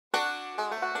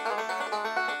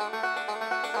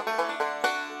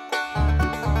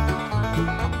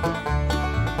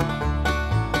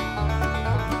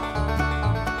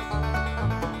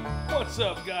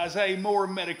up, guys? Hey, More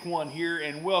Medic One here,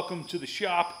 and welcome to the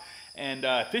shop. And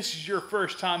if this is your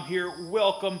first time here,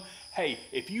 welcome. Hey,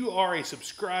 if you are a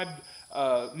subscribed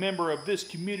member of this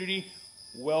community,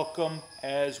 welcome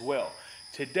as well.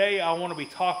 Today I want to be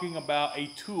talking about a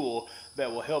tool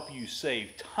that will help you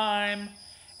save time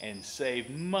and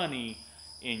save money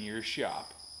in your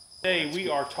shop. Today we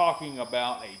are talking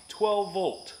about a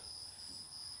 12-volt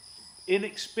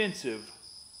inexpensive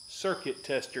circuit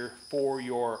tester for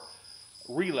your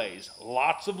relays.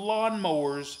 Lots of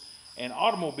lawnmowers and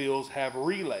automobiles have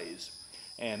relays,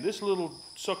 and this little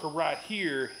sucker right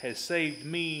here has saved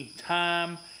me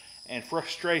time and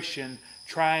frustration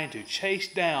trying to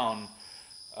chase down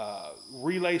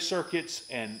relay circuits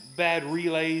and bad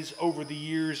relays over the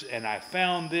years. And I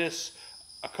found this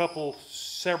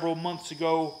several months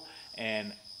ago,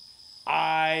 and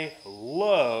I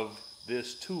love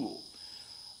this tool.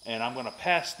 And I'm going to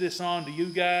pass this on to you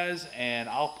guys, and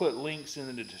I'll put links in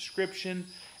the description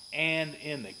and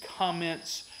in the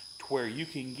comments to where you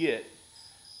can get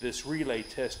this relay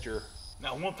tester.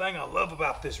 Now, one thing I love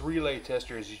about this relay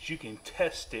tester is that you can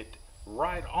test it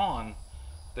right on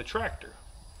the tractor.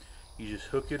 You just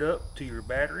hook it up to your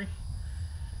battery,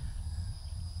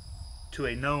 to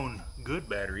a known good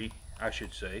battery, I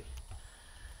should say.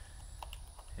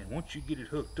 And once you get it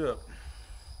hooked up,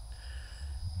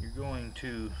 you're going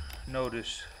to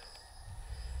notice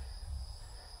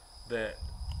that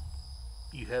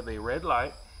you have a red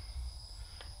light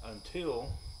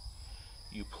until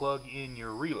you plug in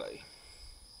your relay.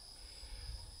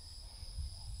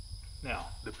 Now,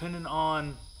 depending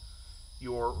on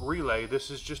your relay, this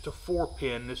is just a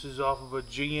 4-pin. This is off of a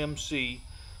GMC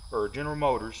or General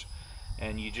Motors,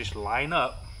 and you just line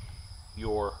up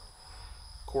your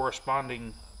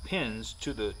corresponding pins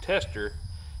to the tester,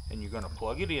 and you're going to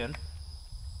plug it in,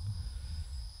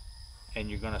 and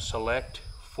you're going to select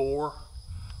 4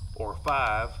 or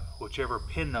 5, whichever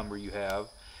pin number you have,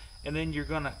 and then you're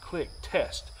going to click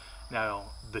test. Now,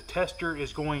 the tester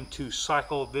is going to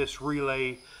cycle this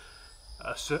relay.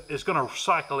 It's going to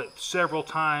cycle it several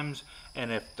times, and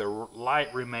if the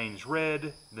light remains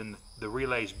red, then the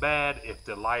relay is bad. If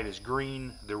the light is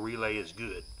green, the relay is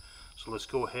good. So let's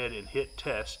go ahead and hit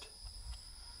test.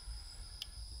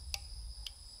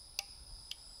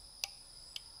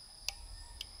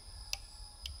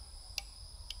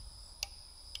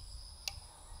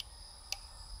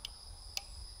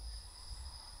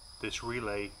 This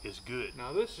relay is good.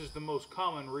 Now, this is the most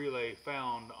common relay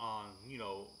found on,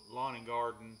 lawn and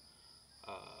garden,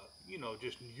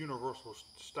 just universal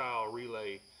style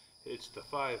relay. It's the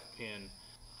 5-pin.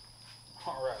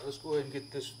 All right, let's go ahead and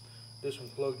get this one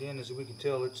plugged in. As we can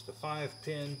tell, it's the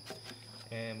 5-pin,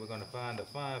 and we're going to find a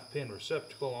 5-pin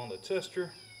receptacle on the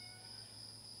tester.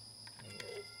 And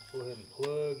we'll go ahead and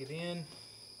plug it in.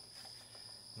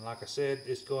 And like I said,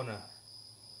 it's going to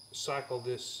cycle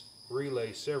this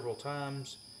relay several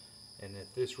times, and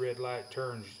if this red light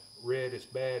turns red, it's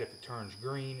bad. If it turns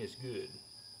green, it's good.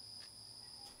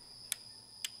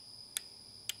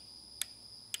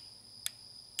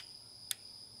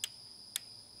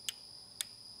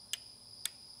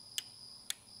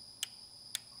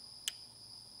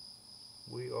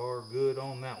 We are good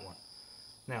on that one.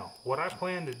 Now, what I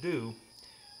plan to do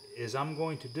is I'm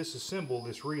going to disassemble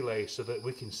this relay so that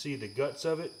we can see the guts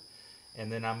of it. And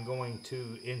then I'm going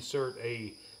to insert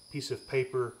a piece of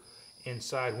paper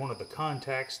inside one of the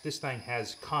contacts. This thing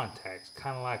has contacts,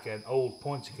 kind of like an old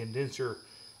points and condenser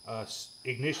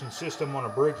ignition system on a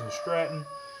Briggs & Stratton.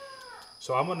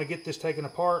 So I'm going to get this taken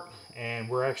apart, and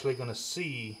we're actually going to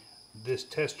see this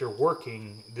tester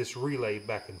working this relay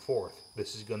back and forth.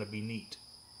 This is going to be neat.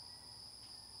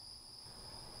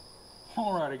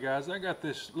 Alrighty, guys, I got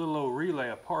this little old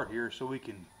relay apart here so we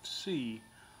can see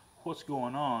what's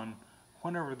going on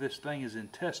whenever this thing is in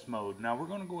test mode. Now we're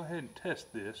going to go ahead and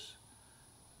test this,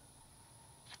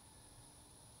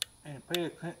 and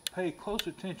pay close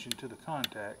attention to the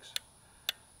contacts.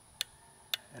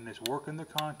 And it's working the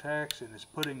contacts, and it's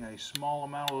putting a small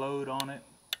amount of load on it,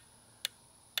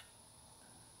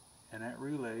 and that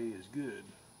relay is good.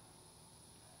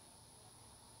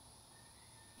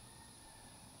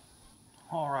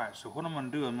 Alright, so what I'm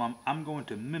going to do is I'm going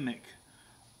to mimic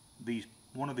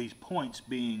one of these points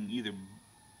being either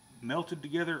melted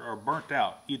together or burnt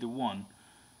out, either one.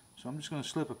 So I'm just going to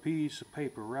slip a piece of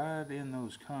paper right in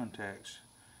those contacts,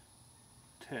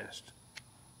 test,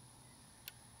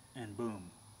 and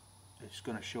boom, it's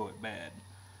going to show it bad.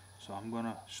 So I'm going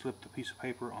to slip the piece of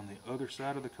paper on the other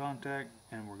side of the contact,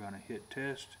 and we're going to hit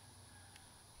test,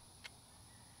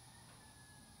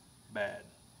 bad.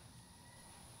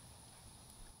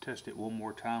 Test it one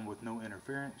more time with no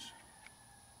interference.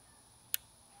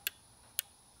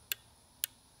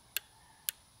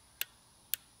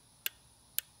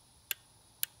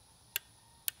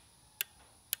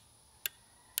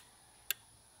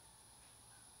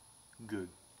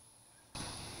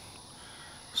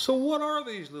 So what are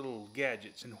these little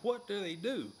gadgets and what do they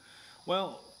do?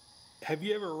 Well, have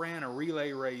you ever ran a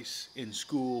relay race in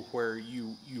school where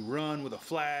you run with a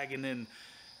flag and then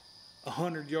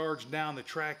 100 yards down the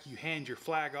track you hand your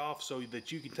flag off so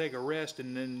that you can take a rest,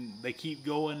 and then they keep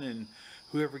going and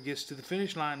whoever gets to the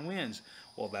finish line wins?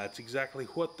 Well, that's exactly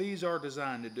what these are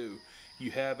designed to do.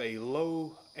 You have a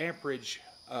low amperage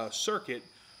circuit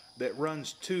that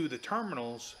runs to the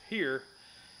terminals here,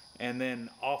 and then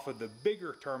off of the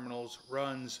bigger terminals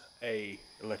runs a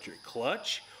electric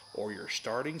clutch or your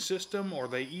starting system, or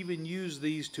they even use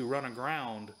these to run a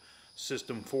ground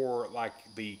system for like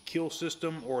the kill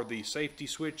system or the safety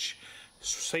switches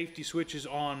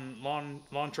on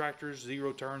lawn tractors,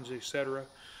 zero turns, etc.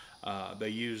 They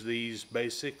use these.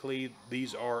 Basically,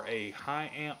 these are a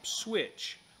high amp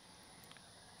switch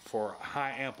for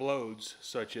high amp loads,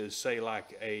 such as say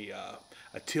like a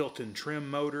tilt and trim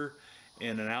motor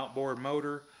in an outboard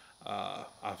motor.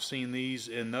 I've seen these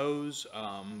in those,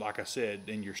 like I said,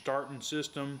 in your starting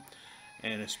system,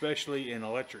 and especially in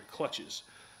electric clutches.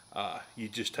 You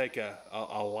just take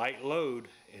a light load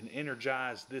and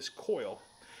energize this coil,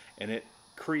 and it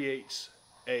creates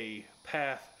a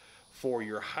path for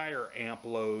your higher amp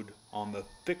load on the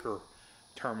thicker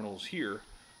terminals here,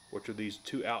 which are these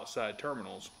two outside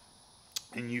terminals,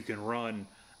 and you can run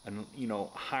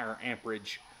higher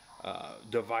amperage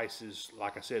devices,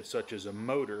 like I said, such as a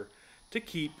motor, to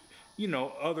keep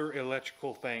other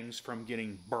electrical things from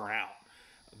getting burnt out.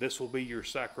 This will be your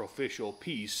sacrificial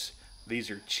piece. These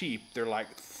are cheap. They're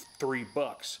like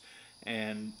 $3,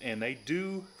 and they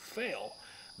do fail.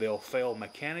 They'll fail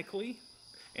mechanically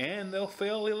and they'll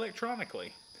fail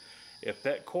electronically. If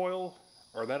that coil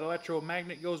or that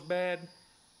electromagnet goes bad,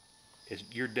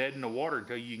 you're dead in the water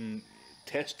until you can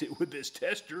test it with this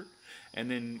tester, and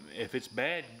then if it's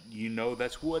bad,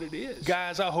 that's what it is.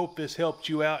 Guys, I hope this helped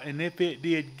you out, and if it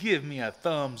did, give me a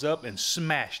thumbs up and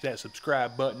smash that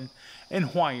subscribe button,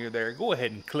 and while you're there, go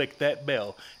ahead and click that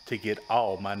bell to get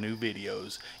all my new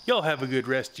videos. Y'all have a good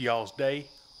rest of y'all's day.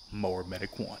 Mower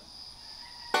Medic 1.